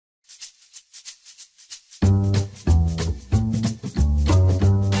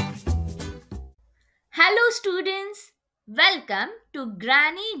students, welcome to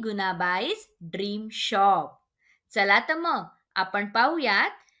Granny Gunabai's Dream Shop. चला तर मग आपण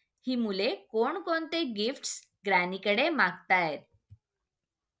पाहूयात ही मुले कोणकोणते gifts ग्रॅनीकडे मागतायत.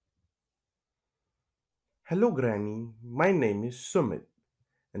 Hello, Granny. My name is Sumit,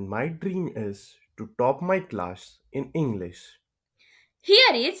 and my dream is to top my class in English.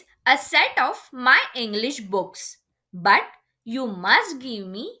 Here is a set of my English books. But you must give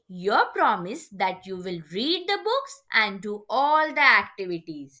me your promise that you will read the books and do all the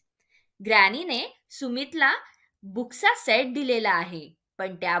activities. ग्रॅनीने सुमितला बुक्सचा set दिलेला आहे,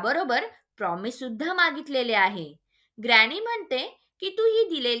 पण त्याबरोबर promise सुद्धा मागितलेले आहे. Granny म्हणते की तू ही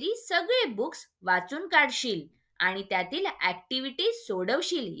दिलेली सगळे बुक्स वाचून काढशील आणि त्यातील ऍक्टिव्हिटीज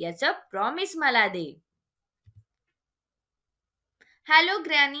सोडवशील याचं प्रॉमिस मला दे. Hello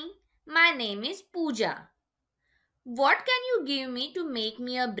granny, my name is Pooja. What can you give me to make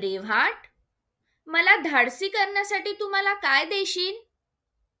me a brave heart? मला धाडसी करण्यासाठी तू मला काय देशील?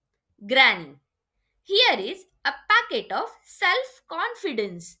 Granny, here is a packet of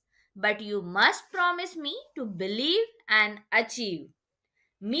self-confidence, but you must promise me to believe and achieve.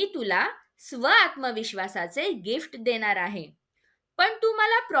 मी तुला स्व-आत्मविश्वासाचे gift देणार आहे, पण तू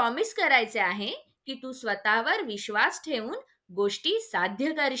मला प्रॉमिस करायचे आहे की तू स्वतःवर विश्वास ठेवून गोष्टी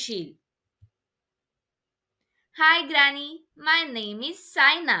साध्य करशील. हाय granny, my name is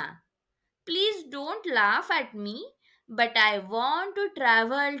Saina. Please don't laugh at me, but I want to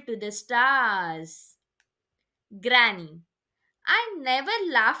travel to the stars. Granny, I never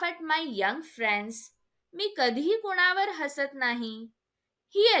laugh at my young friends. मी कधीही कुणावर हसत नाही.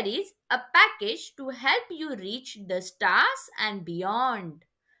 Here is a package to help you reach the stars and beyond.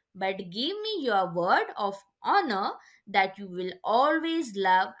 But give me your word of honor that you will always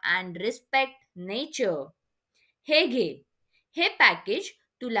love and respect nature. हे घे. हे package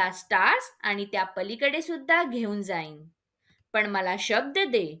तुला stars आणि त्या पलीकडे सुद्धा घेऊन जाईन. पण मला शब्द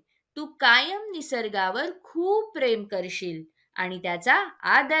दे, तू कायम निसर्गावर खूप प्रेम करशील आणि त्याचा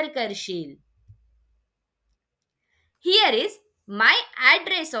आदर करशील. Here is my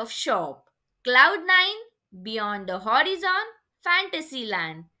address of shop. Cloud9, Beyond the Horizon,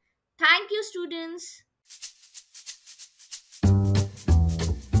 Fantasyland. Thank you, students.